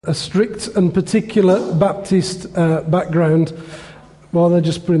A strict and particular Baptist background. While they're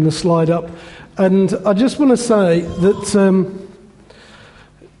just putting the slide up, and I just want to say that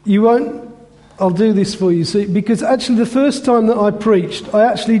you won't. I'll do this for you, see, because actually the first time that I preached, I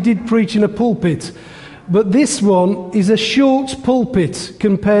actually did preach in a pulpit, but this one is a short pulpit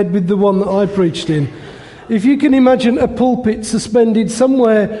compared with the one that I preached in. If you can imagine a pulpit suspended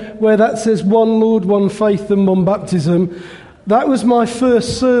somewhere where that says one Lord, one faith, and one baptism. That was my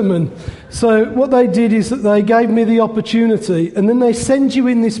first sermon. So what they did is that they gave me the opportunity, and then they send you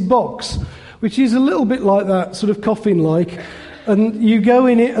in this box, which is a little bit like that, sort of coffin-like, and you go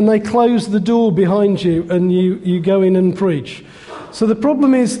in it and they close the door behind you and you go in and preach. So the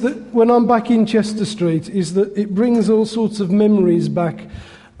problem is that when I'm back in Chester Street is that it brings all sorts of memories back,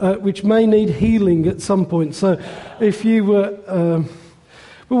 which may need healing at some point. So if you were...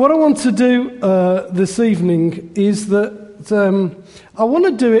 but what I want to do this evening is that I want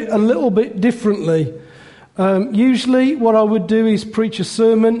to do it a little bit differently. Usually what I would do is preach a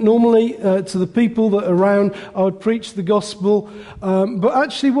sermon. Normally to the people that are around, I would preach the gospel. But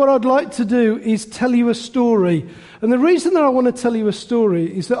actually what I'd like to do is tell you a story. And the reason that I want to tell you a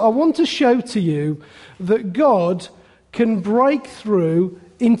story is that I want to show to you that God can break through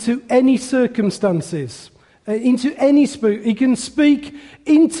into any circumstances. Into any he can speak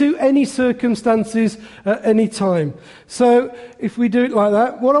into any circumstances at any time. So if we do it like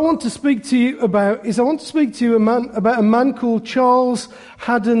that, what I want to speak to you about is I want to speak to you about a man called Charles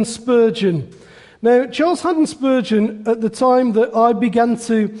Haddon Spurgeon. Now, Charles Haddon Spurgeon, at the time that I began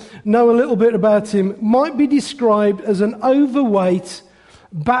to know a little bit about him, might be described as an overweight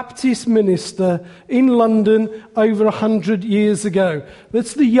Baptist minister in London over 100 years ago.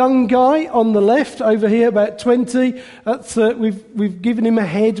 That's the young guy on the left over here, about 20. That's we've given him a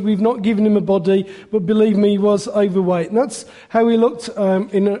head, we've not given him a body, but believe me, he was overweight. And that's how he looked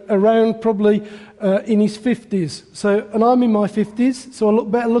around probably in his 50s. So, and I'm in my 50s, so I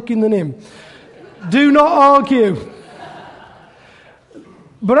look better looking than him. Do not argue.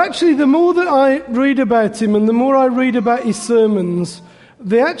 But actually, the more that I read about him and the more I read about his sermons,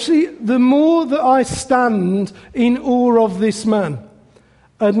 the more that I stand in awe of this man.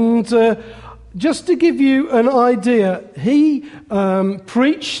 And just to give you an idea, he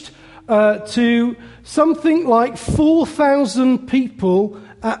preached to something like 4,000 people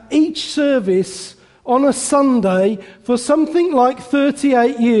at each service on a Sunday for something like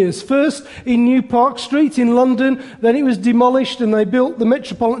 38 years. First in New Park Street in London, then it was demolished and they built the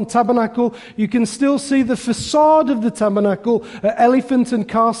Metropolitan Tabernacle. You can still see the facade of the tabernacle at Elephant and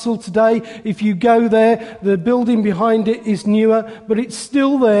Castle today. If you go there, the building behind it is newer, but it's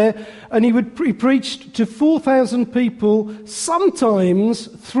still there. And he preached to 4,000 people, sometimes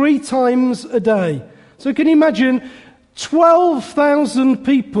 3 times a day. So can you imagine 12,000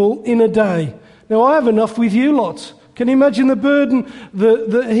 people in a day? Now, I have enough with you lot. Can you imagine the burden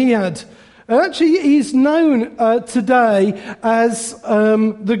that he had? And actually, he's known today as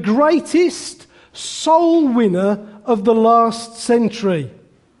the greatest soul winner of the last century.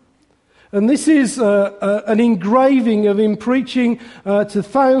 And this is an engraving of him preaching to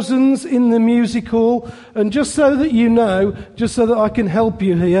thousands in the music hall. And just so that you know, just so that I can help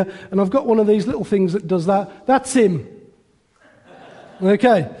you here, and I've got one of these little things that does that, that's him.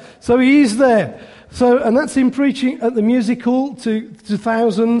 Okay, so he is there. So, and that's him preaching at the music hall to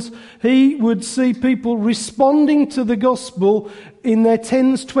thousands. He would see people responding to the gospel in their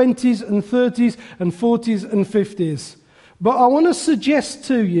 10s, 20s, and 30s, and 40s, and 50s. But I want to suggest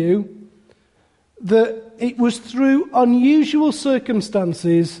to you that it was through unusual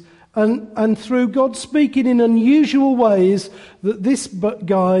circumstances and through God speaking in unusual ways that this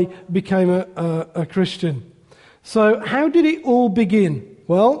guy became a Christian. So how did it all begin?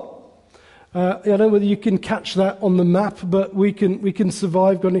 Well, I don't know whether you can catch that on the map, but we can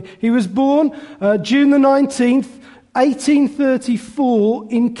survive. He was born June the 19th, 1834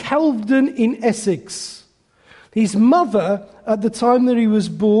 in Kelvedon in Essex. His mother, at the time that he was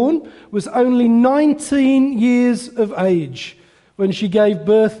born, was only 19 years of age when she gave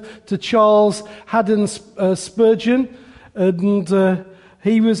birth to Charles Haddon Spurgeon, and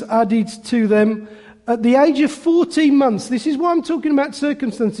he was added to them at the age of 14 months. This is why I'm talking about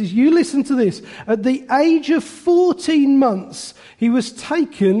circumstances. You listen to this. At the age of 14 months, he was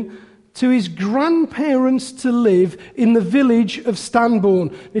taken to his grandparents to live in the village of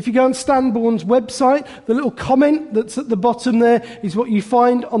Stanbourne. If you go on Stanbourne's website, the little comment that's at the bottom there is what you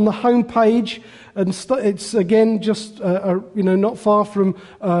find on the home page. And it's, again, just not far from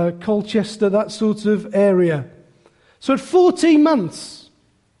Colchester, that sort of area. So at 14 months...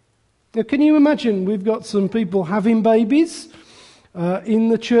 Now, can you imagine, we've got some people having babies, in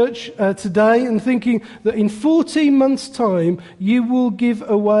the church today and thinking that in 14 months' time you will give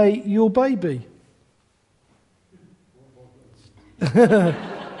away your baby? Well,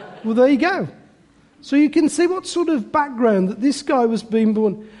 there you go. So you can see what sort of background that this guy was being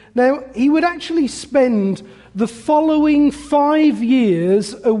born. Now, he would actually spend the following 5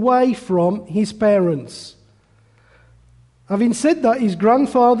 years away from his parents. Having said that, his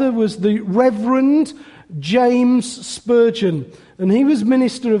grandfather was the Reverend James Spurgeon, and he was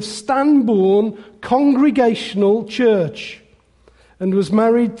minister of Stanbourne Congregational Church and was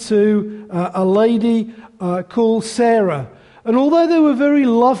married to a lady called Sarah. And although they were very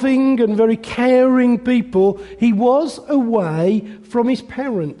loving and very caring people, he was away from his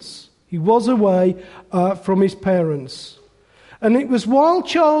parents. He was away from his parents. And it was while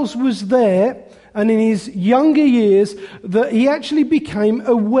Charles was there and in his younger years that he actually became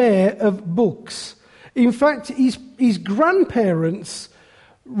aware of books. In fact, his grandparents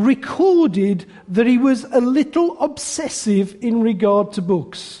recorded that he was a little obsessive in regard to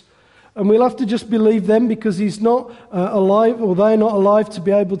books. And we'll have to just believe them because he's not alive, or they're not alive to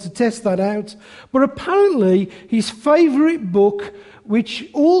be able to test that out. But apparently his favourite book, which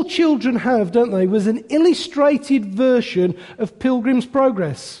all children have, don't they, was an illustrated version of Pilgrim's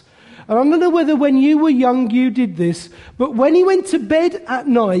Progress. And I don't know whether when you were young you did this, but when he went to bed at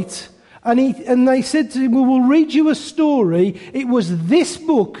night and they said to him, well, we'll read you a story, it was this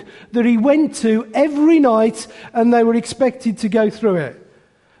book that he went to every night and they were expected to go through it.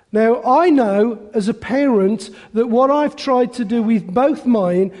 Now, I know as a parent that what I've tried to do with both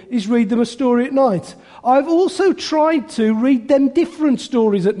mine is read them a story at night. I've also tried to read them different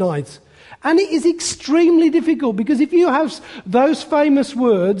stories at night. And it is extremely difficult because if you have those famous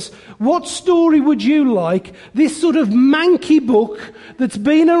words, what story would you like? This sort of manky book that's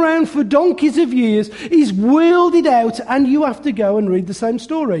been around for donkeys of years is wielded out and you have to go and read the same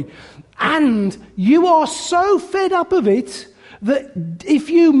story. And you are so fed up of it that if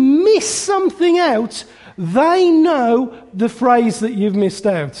you miss something out, they know the phrase that you've missed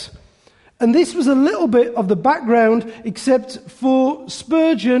out. And this was a little bit of the background, except for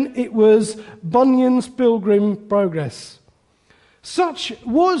Spurgeon, it was Bunyan's Pilgrim Progress. Such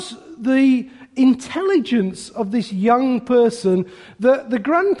was the intelligence of this young person that the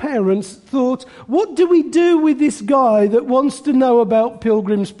grandparents thought, what do we do with this guy that wants to know about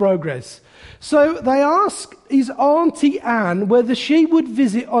Pilgrim's Progress? So they asked his auntie Anne whether she would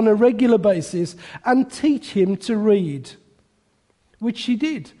visit on a regular basis and teach him to read, which she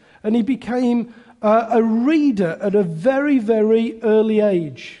did. And he became a reader at a very, very early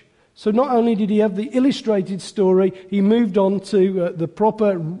age. So not only did he have the illustrated story, he moved on to the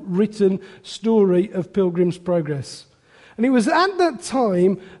proper written story of Pilgrim's Progress. And it was at that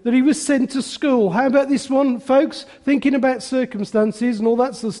time that he was sent to school. How about this one, folks? Thinking about circumstances and all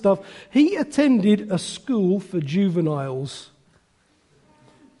that sort of stuff. He attended a school for juveniles.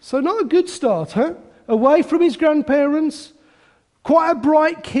 So not a good start, huh? Away from his grandparents, quite a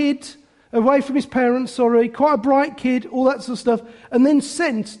bright kid, away from his parents, quite a bright kid, all that sort of stuff, and then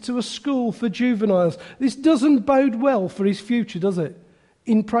sent to a school for juveniles. This doesn't bode well for his future, does it?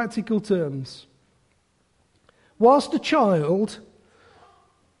 In practical terms. Whilst a child,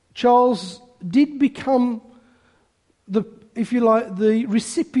 Charles did become the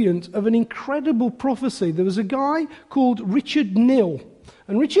recipient of an incredible prophecy. There was a guy called Richard Knill,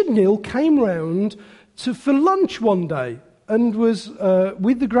 and Richard Knill came round for lunch one day and was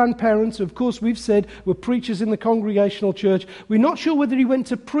with the grandparents. Of course, we've said were preachers in the Congregational Church. We're not sure whether he went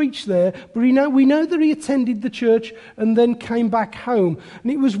to preach there, but we know that he attended the church and then came back home.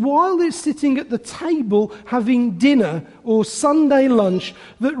 And it was while they're sitting at the table having dinner or Sunday lunch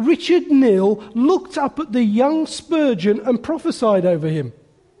that Richard Knill looked up at the young Spurgeon and prophesied over him.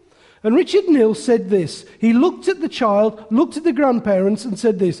 And Richard Knill said this. He looked at the child, looked at the grandparents and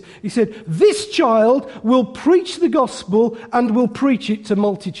said this. He said, this child will preach the gospel and will preach it to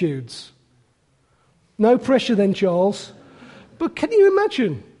multitudes. No pressure then, Charles. But can you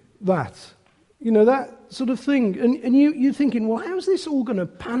imagine that? You know, that sort of thing. And you're thinking, well, how's this all going to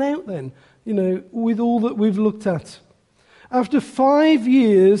pan out then? You know, with all that we've looked at. After 5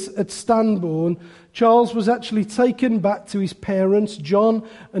 years at Stanbourne, Charles was actually taken back to his parents, John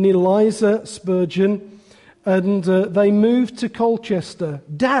and Eliza Spurgeon, and they moved to Colchester.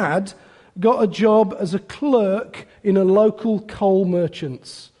 Dad got a job as a clerk in a local coal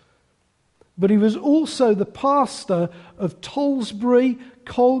merchant's. But he was also the pastor of Tollsbury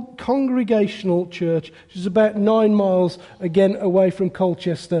Congregational Church, which is about 9 miles, again, away from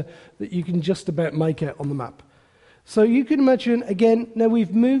Colchester, that you can just about make out on the map. So you can imagine, again, now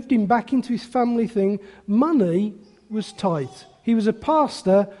we've moved him back into his family thing. Money was tight. He was a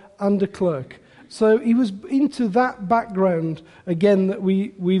pastor and a clerk. So he was into that background, again, that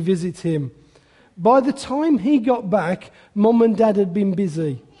we visit him. By the time he got back, Mum and Dad had been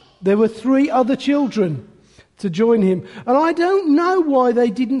busy. There were 3 other children to join him. And I don't know why they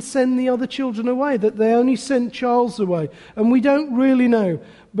didn't send the other children away, that they only sent Charles away. And we don't really know.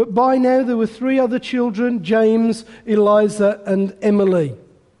 But by now there were 3 other children, James, Eliza and Emily.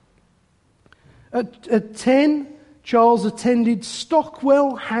 At 10, Charles attended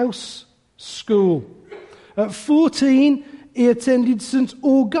Stockwell House School. At 14, he attended St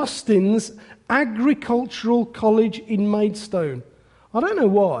Augustine's Agricultural College in Maidstone. I don't know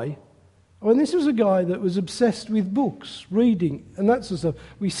why. I mean, this was a guy that was obsessed with books, reading, and that sort of stuff.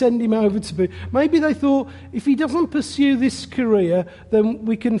 We send him over to be... Maybe they thought, if he doesn't pursue this career, then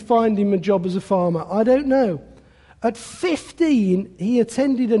we can find him a job as a farmer. I don't know. At 15, he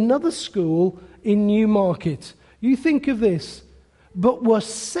attended another school in Newmarket. You think of this. But was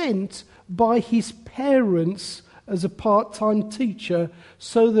sent by his parents as a part-time teacher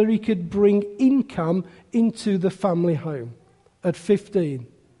so that he could bring income into the family home at 15.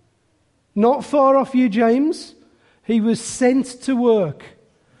 Not far off you, James. He was sent to work.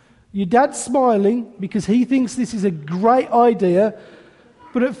 Your dad's smiling because he thinks this is a great idea,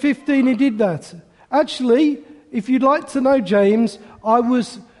 but at 15 he did that. Actually, if you'd like to know, James, I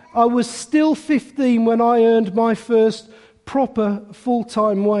was still 15 when I earned my first proper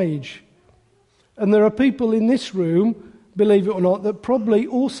full-time wage. And there are people in this room, believe it or not, that probably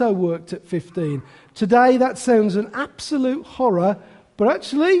also worked at 15. Today that sounds an absolute horror, but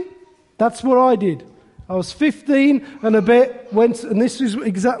actually that's what I did. I was 15 and a bit, and this is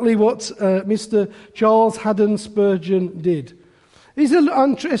exactly what Mr. Charles Haddon Spurgeon did. Here's an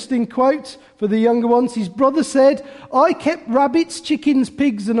interesting quote for the younger ones. His brother said, "I kept rabbits, chickens,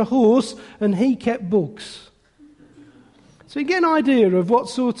 pigs and a horse, and he kept books." So you get an idea of what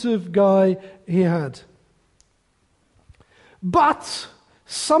sort of guy he had. But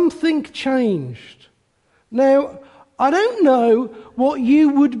something changed. Now, I don't know what you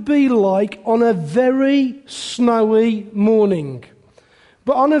would be like on a very snowy morning.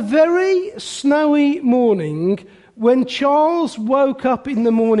 But on a very snowy morning, when Charles woke up in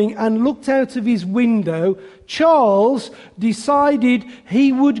the morning and looked out of his window, Charles decided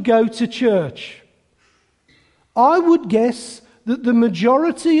he would go to church. I would guess that the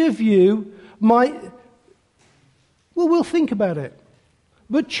majority of you might... Well, we'll think about it.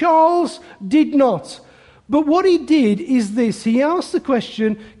 But Charles did not. But what he did is this. He asked the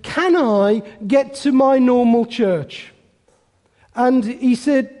question, can I get to my normal church? And he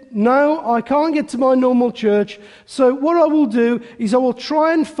said, no, I can't get to my normal church. So what I will do is I will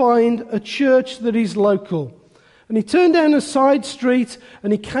try and find a church that is local. And he turned down a side street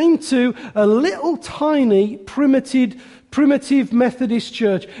and he came to a little tiny primitive Methodist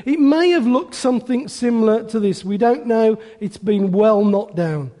church. It may have looked something similar to this. We don't know. It's been well knocked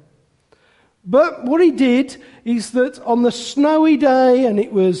down. But what he did is that on the snowy day, and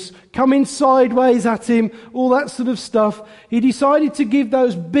it was coming sideways at him, all that sort of stuff, he decided to give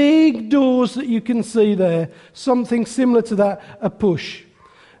those big doors that you can see there, something similar to that, a push.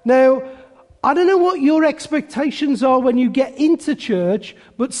 Now, I don't know what your expectations are when you get into church,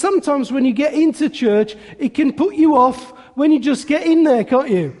 but sometimes when you get into church, it can put you off when you just get in there, can't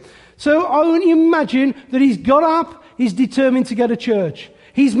you? So I want you to imagine that he's got up, he's determined to go to church.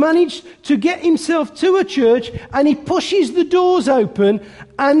 He's managed to get himself to a church and he pushes the doors open,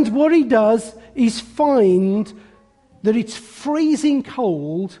 and what he does is find that it's freezing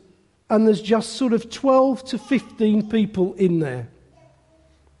cold and there's just sort of 12 to 15 people in there.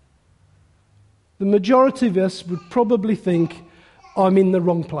 The majority of us would probably think, I'm in the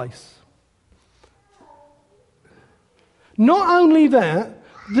wrong place. Not only that,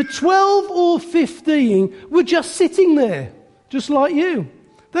 the 12 or 15 were just sitting there, just like you.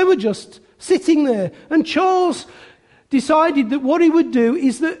 They were just sitting there. And Charles decided that what he would do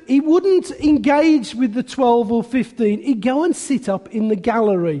is that he wouldn't engage with the 12 or 15. He'd go and sit up in the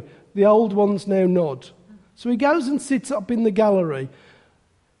gallery. The old ones now nod. So he goes and sits up in the gallery.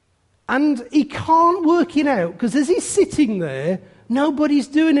 And he can't work it out, because as he's sitting there, nobody's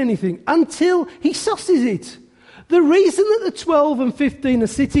doing anything until he susses it. The reason that the 12 and 15 are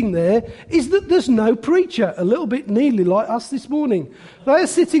sitting there is that there's no preacher, a little bit nearly like us this morning. They are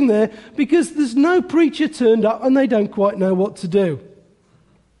sitting there because there's no preacher turned up and they don't quite know what to do.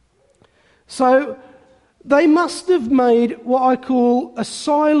 So they must have made what I call a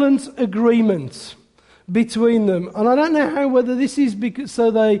silent agreement between them. And I don't know whether this is because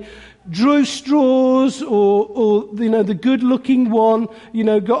so they drew straws, or the good-looking one,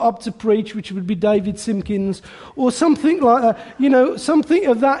 got up to preach, which would be David Simpkins, or something like that, something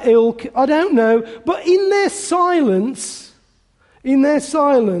of that ilk. I don't know. But in their silence,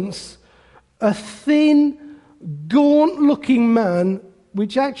 a thin, gaunt-looking man,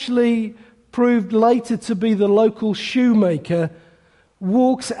 which actually proved later to be the local shoemaker,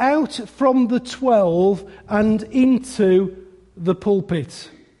 walks out from the 12 and into the pulpit.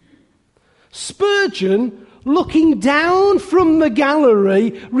 Spurgeon, looking down from the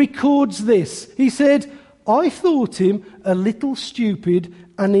gallery, records this. He said, "I thought him a little stupid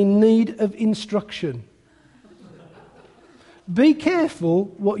and in need of instruction." Be careful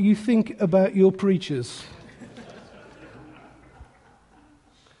what you think about your preachers.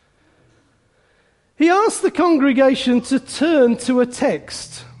 He asked the congregation to turn to a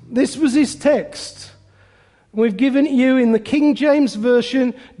text. This was his text. We've given it you in the King James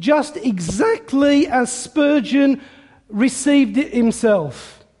Version, just exactly as Spurgeon received it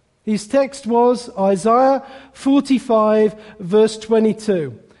himself. His text was Isaiah 45, verse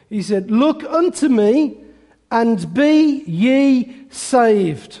 22. He said, "Look unto me, and be ye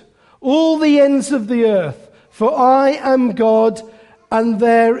saved, all the ends of the earth, for I am God, and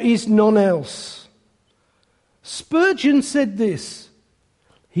there is none else." Spurgeon said this: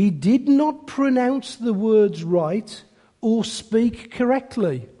 he did not pronounce the words right or speak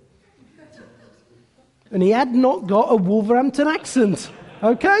correctly. And he had not got a Wolverhampton accent.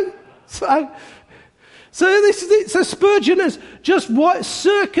 Okay? So this is it. So Spurgeon has just what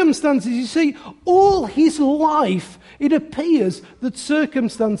circumstances. You see, all his life, it appears that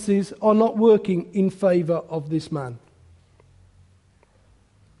circumstances are not working in favour of this man.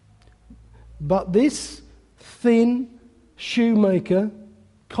 But this thin shoemaker,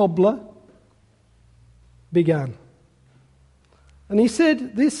 cobbler, began. And he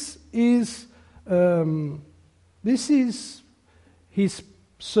said, this is his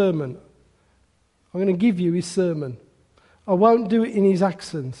sermon. I'm going to give you his sermon. I won't do it in his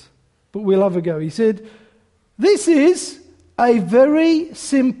accent, but we'll have a go. He said, "This is a very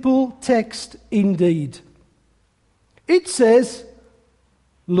simple text indeed. It says,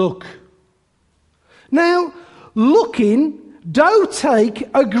 look. Now, looking do take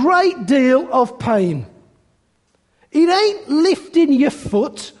a great deal of pain. It ain't lifting your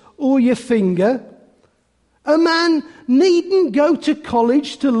foot or your finger. A man needn't go to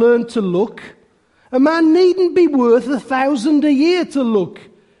college to learn to look. A man needn't be worth 1,000 a year to look.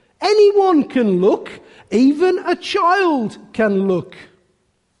 Anyone can look. Even a child can look."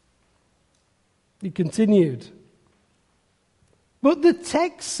 He continued. "But the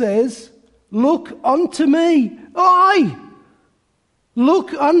text says, look unto me. Aye,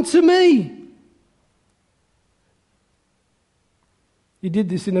 look unto me." He did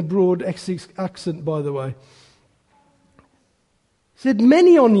this in a broad Essex accent, by the way. He said,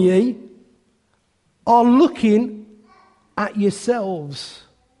 "Many on ye are looking at yourselves,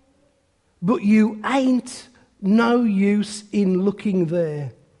 but you ain't no use in looking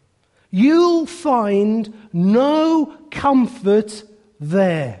there. You'll find no comfort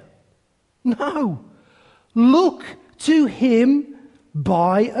there. No, look to him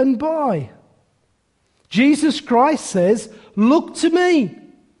by and by. Jesus Christ says, look to me."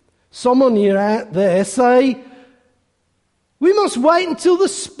 Some on you out there say, "We must wait until the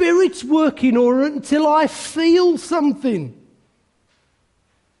Spirit's working or until I feel something."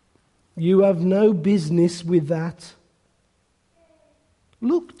 You have no business with that.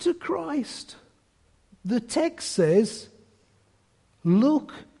 Look to Christ. The text says,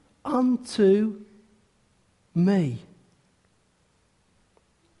 look unto me.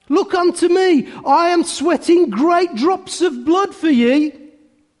 Look unto me. I am sweating great drops of blood for ye.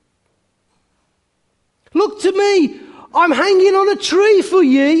 Look to me. I'm hanging on a tree for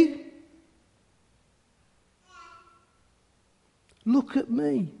ye. Look at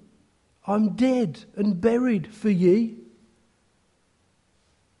me. I'm dead and buried for ye.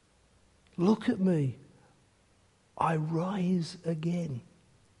 Look at me. I rise again.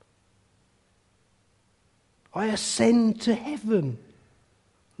 I ascend to heaven.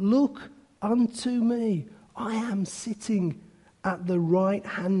 Look unto me. I am sitting at the right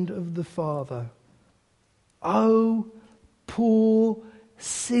hand of the Father. Oh, poor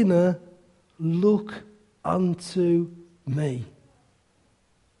sinner, look unto me.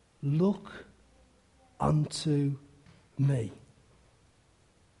 Look unto me.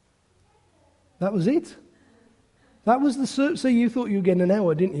 That was it. That was the sermon. So you thought you were getting an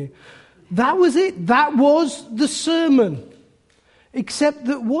hour, didn't you? That was it. That was the sermon. Except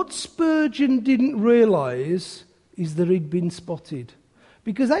that what Spurgeon didn't realise is that he'd been spotted.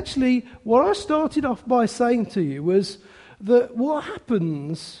 Because actually, what I started off by saying to you was that what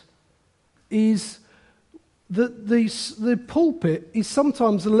happens is that the pulpit is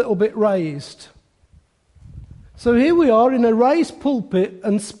sometimes a little bit raised. So here we are in a raised pulpit,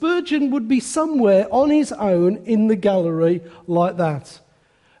 and Spurgeon would be somewhere on his own in the gallery like that.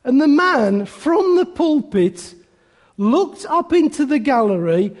 And the man from the pulpit looked up into the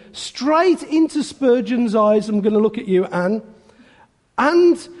gallery, straight into Spurgeon's eyes. I'm going to look at you, Anne.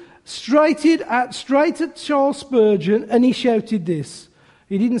 And straight at Charles Spurgeon, and he shouted this.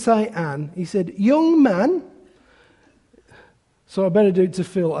 He didn't say Anne. He said, "Young man." So I better do it to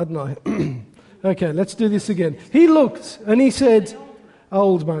Phil, hadn't I? Okay, let's do this again. He looked and he said,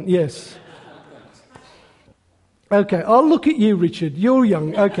 "Old man," yes. Okay, I'll look at you, Richard. You're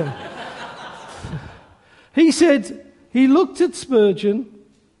young. Okay. He said, he looked at Spurgeon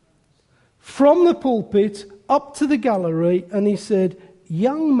from the pulpit up to the gallery, and he said,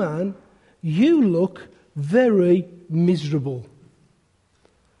 "Young man, you look very miserable."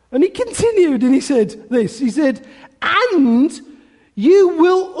 And he continued and he said this. He said, "And you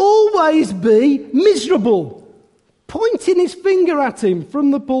will always be miserable." Pointing his finger at him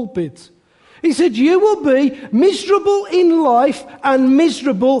from the pulpit. He said, "You will be miserable in life and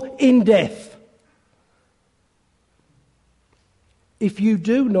miserable in death if you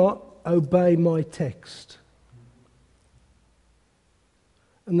do not obey my text."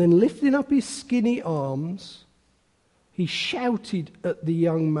 And then lifting up his skinny arms, he shouted at the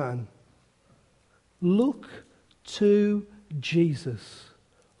young man, "Look to Jesus.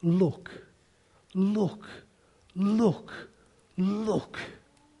 Look, look, look, look,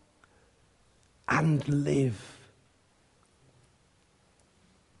 and live."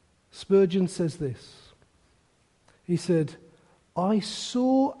 Spurgeon says this. He said, "I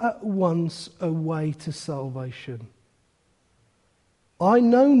saw at once a way to salvation. I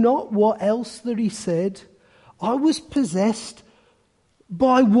know not what else that he said. I was possessed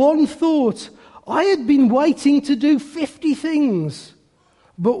by one thought. I had been waiting to do 50 things.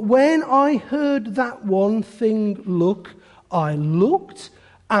 But when I heard that one thing look, I looked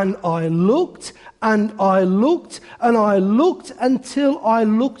and I looked and I looked and I looked until I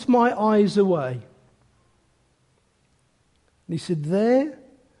looked my eyes away." And he said, there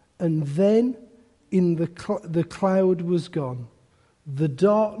and then the cloud was gone. The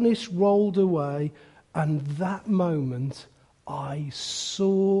darkness rolled away, and that moment I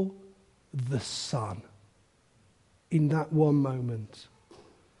saw the sun. In that one moment.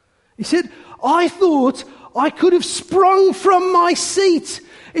 He said, "I thought I could have sprung from my seat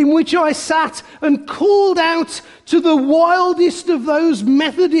in which I sat and called out to the wildest of those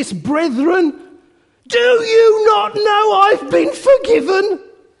Methodist brethren, 'Do you not know I've been forgiven?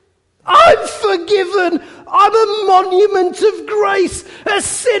 I'm forgiven. I'm a monument of grace, a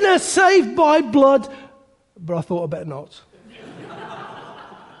sinner saved by blood.'" But I thought I better not.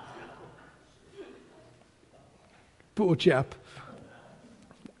 Poor chap.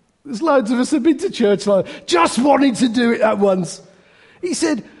 There's loads of us have been to church like just wanting to do it at once. He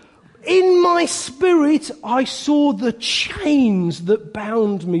said, "In my spirit I saw the chains that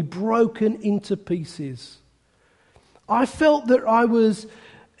bound me broken into pieces. I felt that I was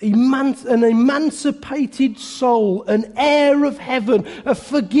an emancipated soul, an heir of heaven, a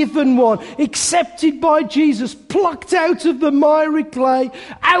forgiven one, accepted by Jesus, plucked out of the miry clay,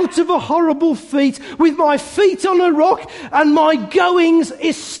 out of a horrible feat, with my feet on a rock and my goings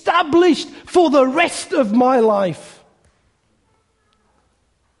established for the rest of my life."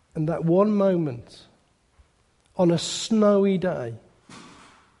 And that one moment, on a snowy day,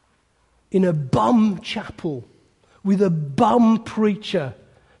 in a bum chapel, with a bum preacher,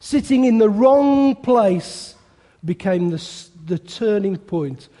 sitting in the wrong place, became the turning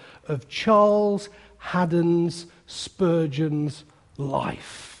point of Charles Haddon Spurgeon's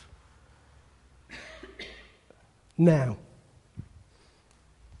life. Now,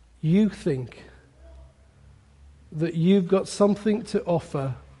 you think that you've got something to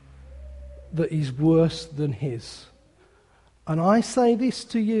offer that is worse than his. And I say this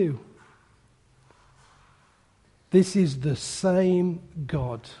to you. This is the same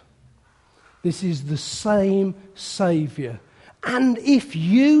God. This is the same Saviour. And if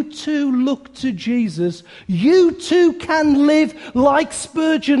you too look to Jesus, you too can live like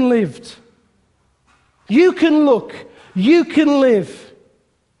Spurgeon lived. You can look. You can live.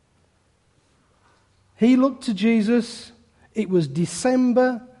 He looked to Jesus. It was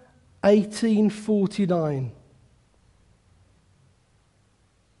December 1849.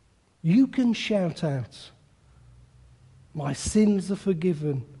 You can shout out, "My sins are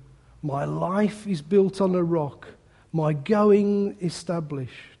forgiven. My life is built on a rock. my going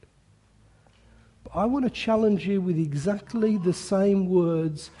established. But I want to challenge you with exactly the same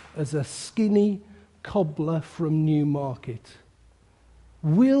words as a skinny cobbler from Newmarket.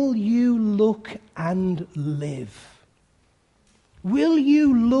 Will you look and live? Will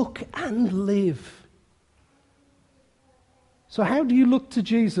you look and live? So how do you look to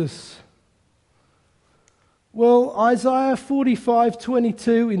Jesus? Well, Isaiah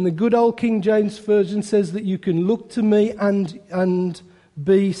 45:22 in the good old King James Version says that you can look to me and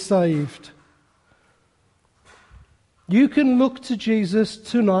be saved. You can look to Jesus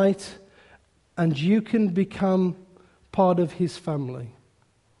tonight and you can become part of his family.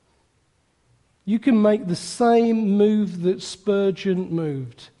 You can make the same move that Spurgeon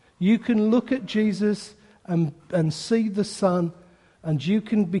moved. You can look at Jesus and see the Son, and you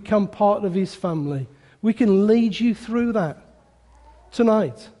can become part of his family. We can lead you through that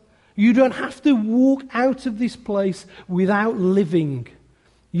tonight. You don't have to walk out of this place without living.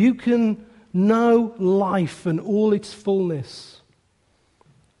 You can know life and all its fullness.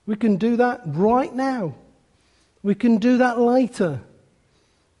 We can do that right now. We can do that later.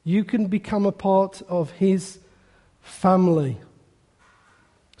 You can become a part of his family.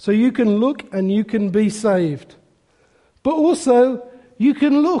 So you can look and you can be saved. But also, you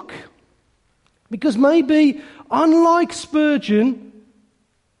can look. Because maybe, unlike Spurgeon,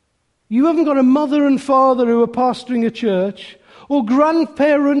 you haven't got a mother and father who are pastoring a church, or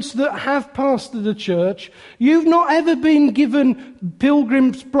grandparents that have pastored a church. You've not ever been given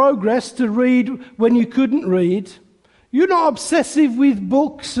Pilgrim's Progress to read when you couldn't read. You're not obsessive with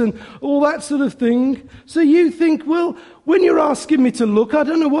books and all that sort of thing. So you think, well, when you're asking me to look, I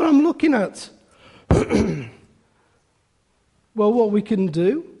don't know what I'm looking at. Well, what we can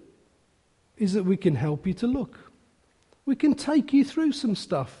do is that we can help you to look. We can take you through some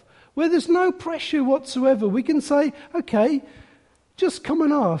stuff where there's no pressure whatsoever. We can say, okay, just come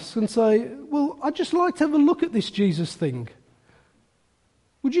and ask and say, well, I'd just like to have a look at this Jesus thing.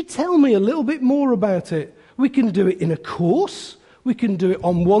 Would you tell me a little bit more about it? We can do it in a course. We can do it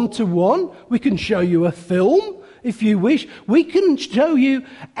on one-to-one. We can show you a film if you wish. We can show you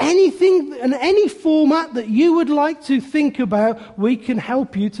anything in any format that you would like to think about. We can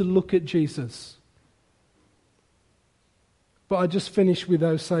help you to look at Jesus. But I just finished with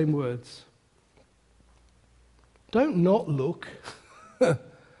those same words. Don't not look.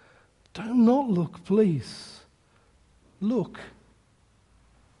 Don't not look, please. Look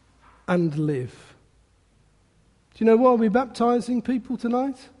and live. Do you know why we're baptizing people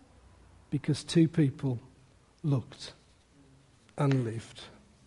tonight? Because two people looked and lived.